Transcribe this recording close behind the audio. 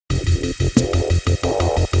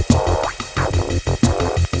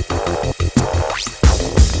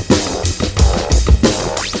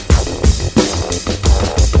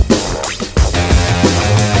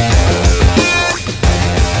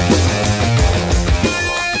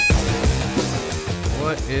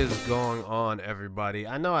going on, everybody?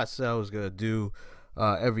 I know I said I was gonna do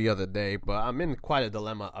every other day, but I'm in quite a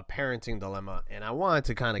dilemma, a parenting dilemma, and I wanted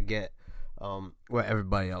to kind of get what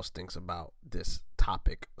everybody else thinks about this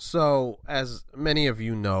topic. So, as many of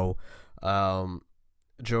you know, um,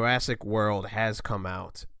 Jurassic World has come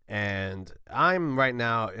out, and I'm right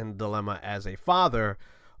now in a dilemma as a father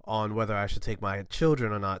on whether I should take my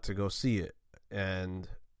children or not to go see it. And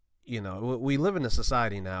we live in a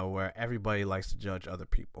society now where everybody likes to judge other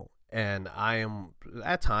people. And I am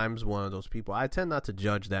at times one of those people. I tend not to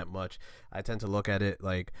judge that much. I tend to look at it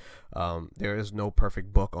like there is no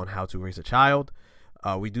perfect book on how to raise a child.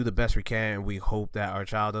 We do the best we can, and we hope that our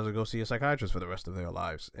child doesn't go see a psychiatrist for the rest of their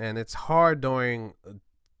lives. And it's hard during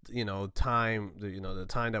the time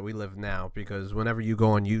that we live now, because whenever you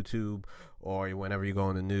go on YouTube or whenever you go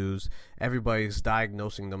on the news, everybody's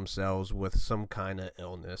diagnosing themselves with some kind of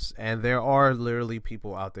illness. And there are literally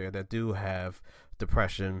people out there that do have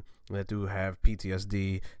depression, that do have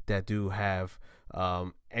PTSD, that do have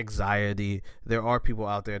anxiety. There are people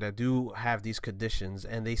out there that do have these conditions,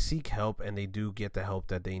 and they seek help, and they do get the help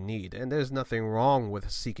that they need. And there's nothing wrong with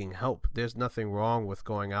seeking help. There's nothing wrong with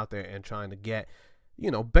going out there and trying to get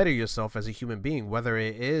better yourself as a human being, whether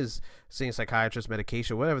it is seeing psychiatrist,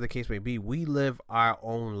 medication, whatever the case may be. We live our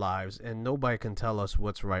own lives, and nobody can tell us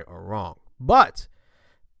what's right or wrong. But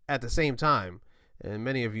at the same time, and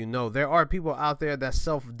many of you know, there are people out there that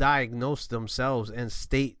self-diagnose themselves and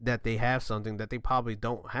state that they have something that they probably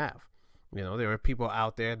don't have. There are people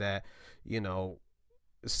out there that,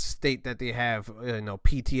 state that they have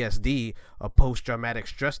PTSD, a post-traumatic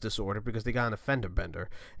stress disorder, because they got an offender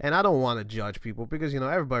bender. And I don't want to judge people, because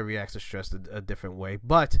everybody reacts to stress a different way.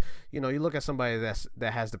 But you look at somebody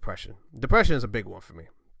that has depression. Depression is a big one for me,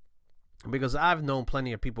 because I've known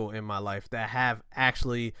plenty of people in my life that have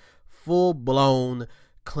actually full-blown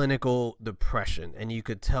clinical depression, and you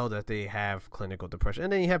could tell that they have clinical depression.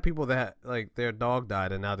 And then you have people that, like, their dog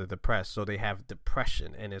died and now they're depressed, so they have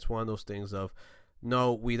depression. And it's one of those things of,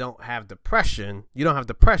 no, we don't have depression. You don't have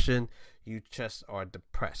depression. You just are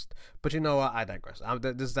depressed. But you know what? I digress.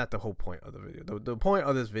 This is not the whole point of the video. The point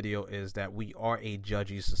of this video is that we are a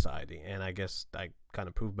judgy society. And I guess I kind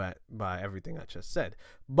of proved that by everything I just said.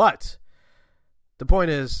 But the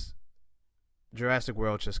point is, Jurassic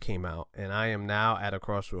World just came out, and I am now at a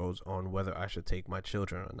crossroads on whether I should take my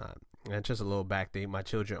children or not. And just a little backdate, my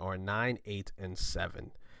children are 9, 8, and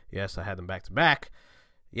 7. Yes, I had them back to back.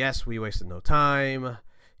 Yes, we wasted no time.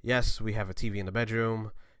 Yes, we have a TV in the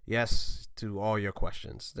bedroom. Yes, to all your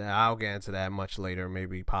questions. I'll get into that much later,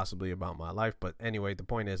 maybe possibly about my life. But anyway, the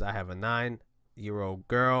point is, I have a 9-year-old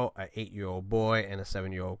girl, an 8-year-old boy, and a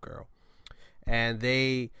 7-year-old girl. And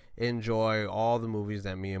they enjoy all the movies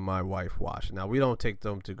that me and my wife watch. Now, we don't take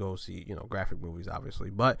them to go see, graphic movies,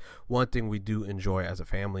 obviously. But one thing we do enjoy as a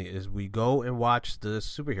family is we go and watch the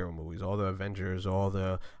superhero movies, all the Avengers, all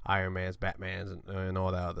the Iron Mans, Batmans, and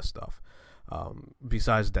all that other stuff.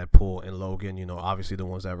 Besides Deadpool and Logan, obviously the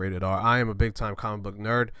ones that are rated R. I am a big-time comic book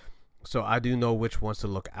nerd, so I do know which ones to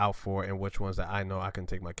look out for and which ones that I know I can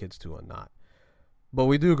take my kids to or not. But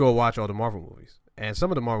we do go watch all the Marvel movies. And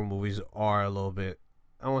some of the Marvel movies are a little bit,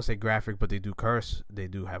 I don't want to say graphic, but they do curse, they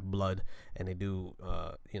do have blood, and they do,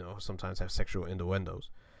 sometimes have sexual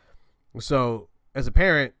innuendos. So, as a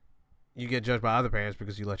parent, you get judged by other parents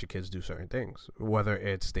because you let your kids do certain things. Whether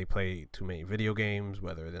it's they play too many video games,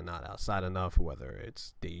 whether they're not outside enough, whether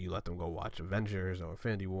it's you let them go watch Avengers or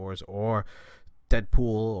Infinity Wars or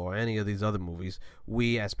Deadpool or any of these other movies.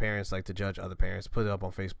 We as parents like to judge other parents, put it up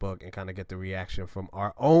on Facebook, and kind of get the reaction from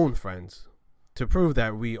our own friends to prove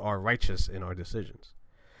that we are righteous in our decisions.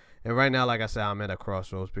 And right now, like I said, I'm at a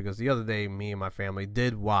crossroads, because the other day, me and my family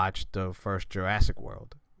did watch the first Jurassic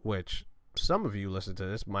World, which some of you listen to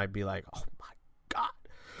this might be like, oh my God,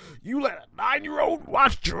 you let a 9-year-old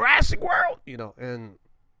watch Jurassic World? And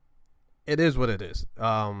it is what it is.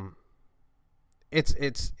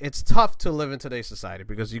 It's tough to live in today's society,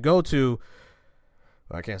 because you go to,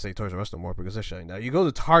 I can't say Toys R Us no more because they're shutting down. You go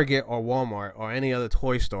to Target or Walmart or any other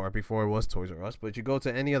toy store, before it was Toys R Us, but you go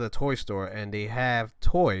to any other toy store and they have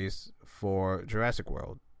toys for Jurassic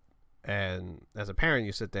World. And as a parent,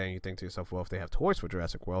 you sit there and you think to yourself, well, if they have toys for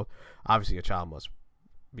Jurassic World, obviously your child must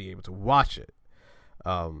be able to watch it.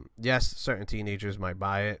 Yes, certain teenagers might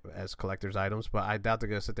buy it as collector's items, but I doubt they're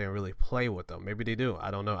gonna sit there and really play with them. Maybe they do. I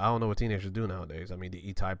don't know. I don't know what teenagers do nowadays. I mean, they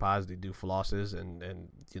eat Tide Pods, they do flosses, and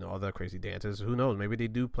other crazy dances. Who knows? Maybe they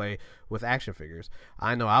do play with action figures.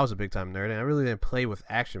 I know I was a big time nerd, and I really didn't play with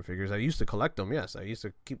action figures. I used to collect them. Yes, I used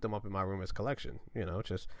to keep them up in my room as collection.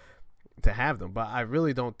 Just to have them. But I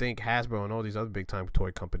really don't think Hasbro and all these other big time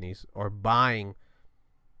toy companies are buying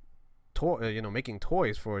making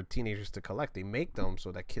toys for teenagers to collect. They make them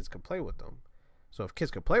so that kids can play with them. So if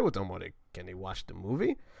kids can play with them, can they watch the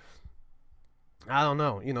movie? I don't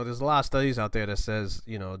know. There's a lot of studies out there that says,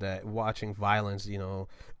 that watching violence,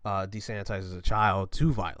 desensitizes a child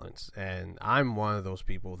to violence. And I'm one of those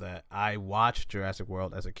people that I watched Jurassic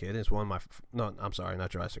World as a kid. It's one of my, no, I'm sorry, not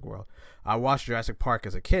Jurassic World. I watched Jurassic Park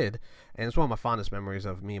as a kid, and it's one of my fondest memories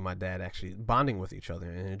of me and my dad actually bonding with each other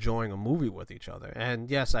and enjoying a movie with each other. And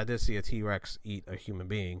yes, I did see a T-Rex eat a human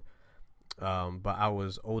being. But I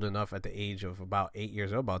was old enough at the age of about 8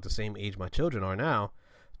 years old, about the same age my children are now,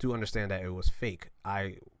 to understand that it was fake.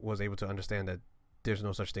 I was able to understand that there's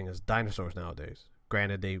no such thing as dinosaurs nowadays.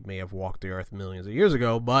 Granted, they may have walked the earth millions of years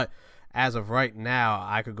ago, but as of right now,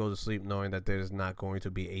 I could go to sleep knowing that there's not going to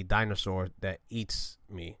be a dinosaur that eats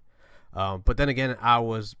me. But then again, I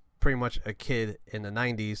was pretty much a kid in the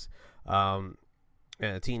 90s, and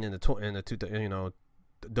a teen in the 00s,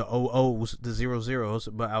 the 00s,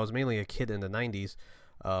 but I was mainly a kid in the 90s,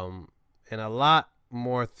 and a lot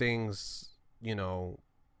more things,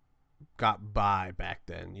 got by back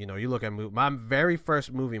then. You look at my very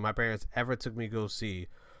first movie my parents ever took me to go see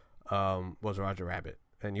was Roger Rabbit,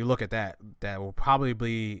 and you look at that will probably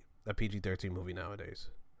be a PG-13 movie nowadays,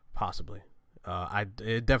 possibly.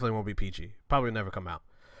 It definitely won't be PG, probably never come out.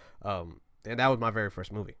 And that was my very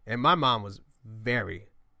first movie, and my mom was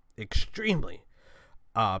extremely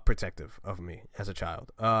protective of me as a child.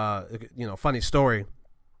 Funny story,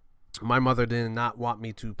 my mother did not want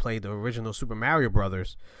me to play the original Super Mario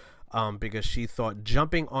Brothers, because she thought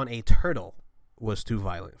jumping on a turtle was too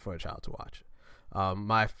violent for a child to watch.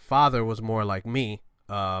 My father was more like me,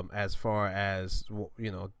 as far as,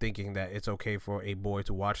 thinking that it's okay for a boy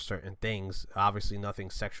to watch certain things. Obviously nothing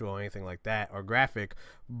sexual or anything like that or graphic,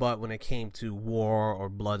 but when it came to war or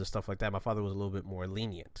blood and stuff like that, my father was a little bit more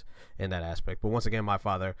lenient in that aspect. But once again, my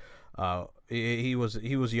father, he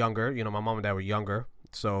was younger. My mom and dad were younger,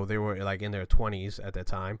 so they were like in their 20s at that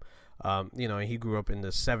time. He grew up in the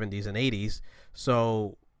 70s and 80s,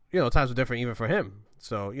 so times were different even for him.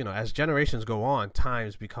 So as generations go on,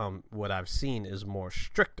 times become, what I've seen is more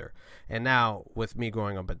stricter. And now with me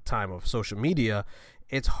growing up at the time of social media,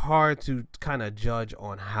 it's hard to kind of judge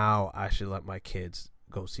on how I should let my kids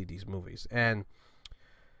go see these movies. And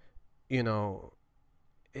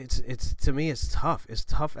it's to me, it's tough. It's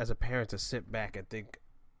tough as a parent to sit back and think,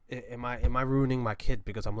 am I ruining my kid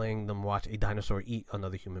because I'm letting them watch a dinosaur eat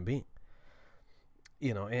another human being?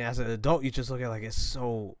 And as an adult, you just look at it like it's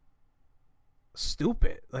so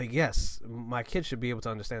stupid. Like, yes, my kids should be able to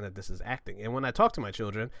understand that this is acting. And when I talk to my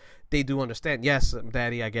children, they do understand. Yes,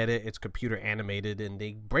 Daddy, I get it. It's computer animated, and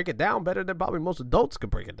they break it down better than probably most adults could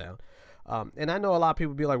break it down. And I know a lot of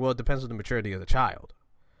people be like, well, it depends on the maturity of the child.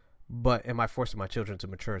 But am I forcing my children to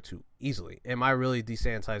mature too easily? Am I really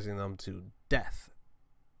desensitizing them to death?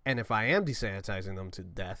 And if I am desensitizing them to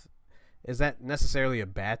death, is that necessarily a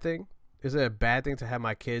bad thing? Is it a bad thing to have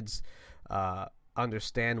my kids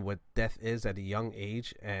understand what death is at a young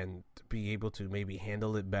age and be able to maybe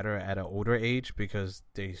handle it better at an older age because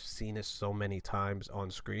they've seen it so many times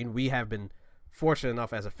on screen? We have been fortunate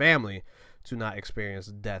enough as a family to not experience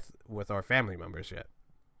death with our family members yet.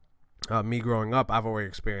 Me growing up, I've already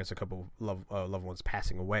experienced a couple of loved ones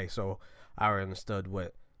passing away, so I understood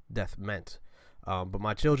what death meant. But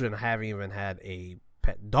my children haven't even had a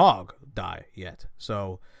pet dog die yet,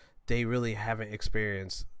 so they really haven't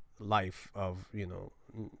experienced life of,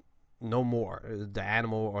 no more. The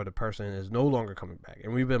animal or the person is no longer coming back,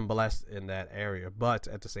 and we've been blessed in that area. But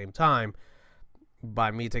at the same time,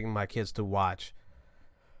 by me taking my kids to watch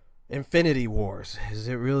Infinity Wars, is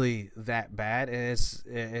it really that bad? And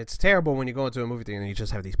it's terrible when you go into a movie theater and you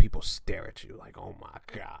just have these people stare at you like, oh my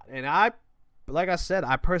god. And like I said,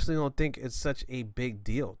 I personally don't think it's such a big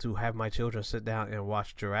deal to have my children sit down and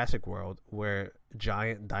watch Jurassic World, where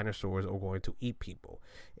giant dinosaurs are going to eat people.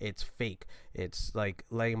 It's fake. It's like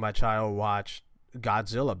letting my child watch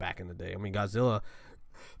Godzilla back in the day. I mean, Godzilla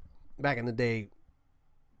back in the day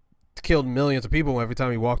killed millions of people every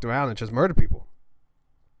time he walked around and just murdered people.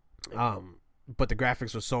 But the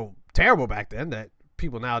graphics were so terrible back then that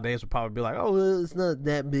people nowadays would probably be like, oh, well, it's not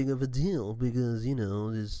that big of a deal because,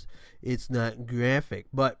 it's not graphic.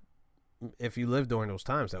 But if you lived during those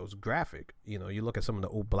times, that was graphic. You look at some of the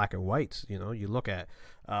old black and whites, you look at,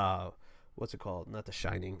 what's it called? Not The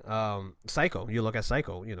Shining. Psycho. You look at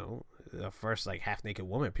Psycho, the first like half naked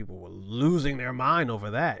woman, people were losing their mind over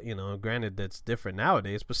that. Granted that's different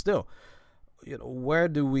nowadays, but still, where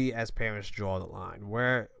do we as parents draw the line?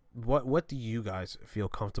 What do you guys feel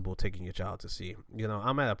comfortable taking your child to see?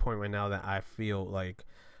 I'm at a point right now that I feel like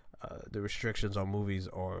the restrictions on movies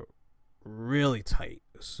are really tight.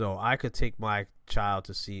 So I could take my child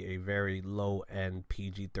to see a very low end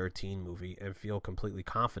PG-13 movie and feel completely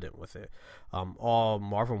confident with it. All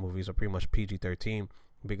Marvel movies are pretty much PG-13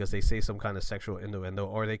 because they say some kind of sexual innuendo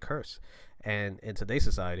or they curse. And in today's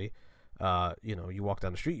society, you walk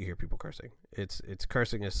down the street, you hear people cursing. It's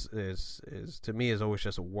cursing is to me is always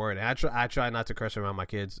just a word. And I try not to curse around my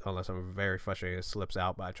kids unless I'm very frustrated. It slips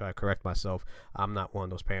out, but I try to correct myself. I'm not one of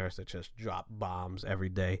those parents that just drop bombs every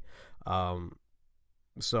day.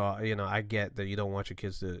 So I get that you don't want your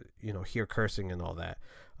kids to hear cursing and all that.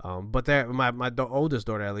 But my oldest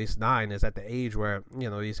daughter, at least 9, is at the age where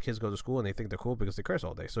these kids go to school and they think they're cool because they curse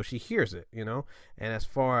all day. So she hears it, And as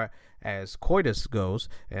far as coitus goes,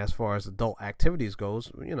 and as far as adult activities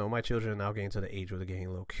goes, my children are now getting to the age where they're getting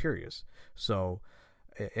a little curious. So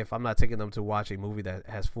if I'm not taking them to watch a movie that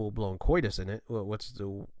has full blown coitus in it,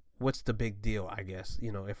 what's the big deal, I guess?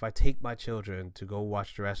 If I take my children to go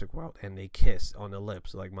watch Jurassic World and they kiss on the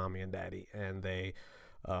lips like mommy and daddy, and they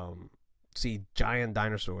see giant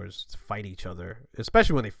dinosaurs fight each other,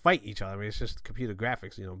 especially when they fight each other. I mean, it's just computer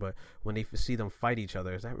graphics, but when they see them fight each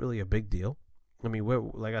other, is that really a big deal? I mean,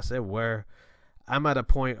 like I said, I'm at a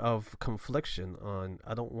point of confliction on,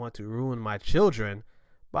 I don't want to ruin my children,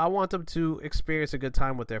 but I want them to experience a good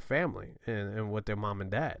time with their family and with their mom and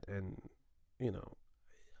dad. And,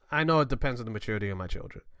 I know it depends on the maturity of my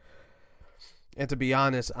children. And to be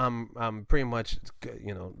honest, I'm pretty much,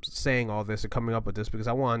 saying all this and coming up with this because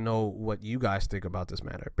I want to know what you guys think about this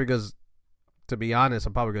matter. Because, to be honest,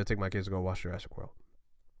 I'm probably going to take my kids to go watch Jurassic World.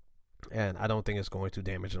 And I don't think it's going to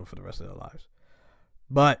damage them for the rest of their lives.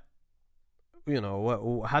 But,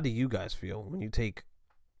 how do you guys feel when you take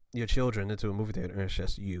your children into a movie theater and it's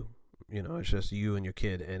just you? It's just you and your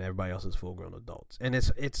kid and everybody else is full-grown adults. And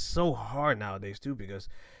it's so hard nowadays, too, because,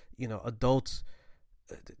 adults,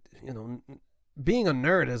 being a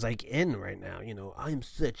nerd is like in right now. I'm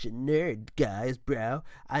such a nerd, guys, bro.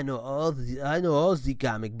 I know all the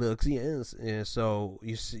comic books. Yes. And so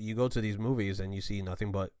you go to these movies and you see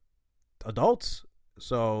nothing but adults.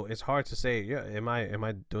 So it's hard to say, am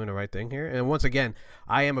I doing the right thing here? And once again,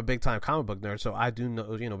 I am a big time comic book nerd, so I do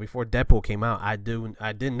know, before Deadpool came out, I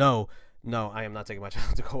didn't know. No, I am not taking my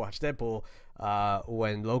child to go watch Deadpool.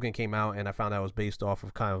 When Logan came out, and I found out it was based off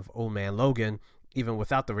of kind of Old Man Logan, even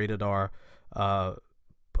without the rated R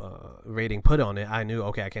rating put on it, I knew,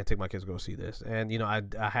 okay, I can't take my kids to go see this. And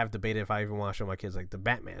I have debated if I even want to show my kids like the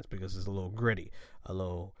Batmans because it's a little gritty, a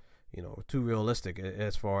little too realistic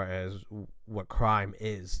as far as what crime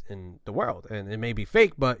is in the world. And it may be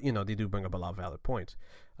fake, but they do bring up a lot of valid points.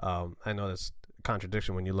 I know that's a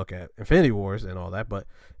contradiction when you look at Infinity Wars and all that, but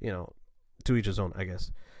to each his own, I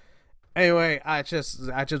guess. Anyway, I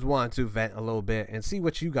just wanted to vent a little bit and see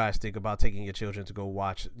what you guys think about taking your children to go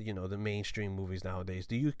watch, the mainstream movies nowadays.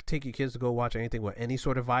 Do you take your kids to go watch anything with any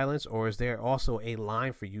sort of violence, or is there also a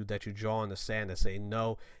line for you that you draw in the sand and say,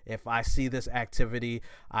 no, if I see this activity,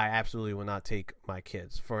 I absolutely will not take my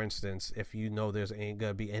kids? For instance, if there's ain't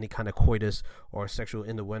gonna be any kind of coitus or sexual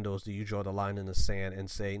innuendos, do you draw the line in the sand and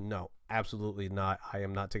say, no, absolutely not, I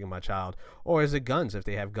am not taking my child? Or is it guns, if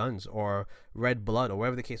they have guns, or red blood, or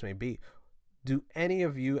whatever the case may be? Do any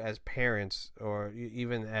of you as parents or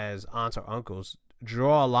even as aunts or uncles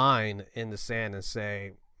draw a line in the sand and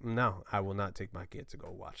say, no, I will not take my kid to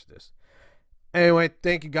go watch this? Anyway,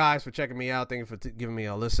 thank you guys for checking me out. Thank you for giving me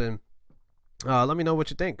a listen. Let me know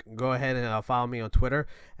what you think. Go ahead and follow me on Twitter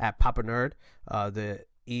at Papa Nerd. The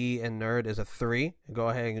E in nerd is a 3. Go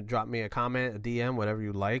ahead and drop me a comment, a DM, whatever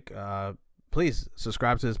you like. Please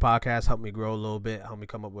subscribe to this podcast. Help me grow a little bit. Help me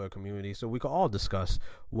come up with a community so we can all discuss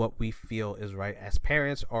what we feel is right as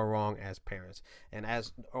parents or wrong as parents. And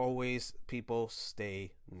as always, people,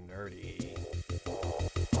 stay nerdy.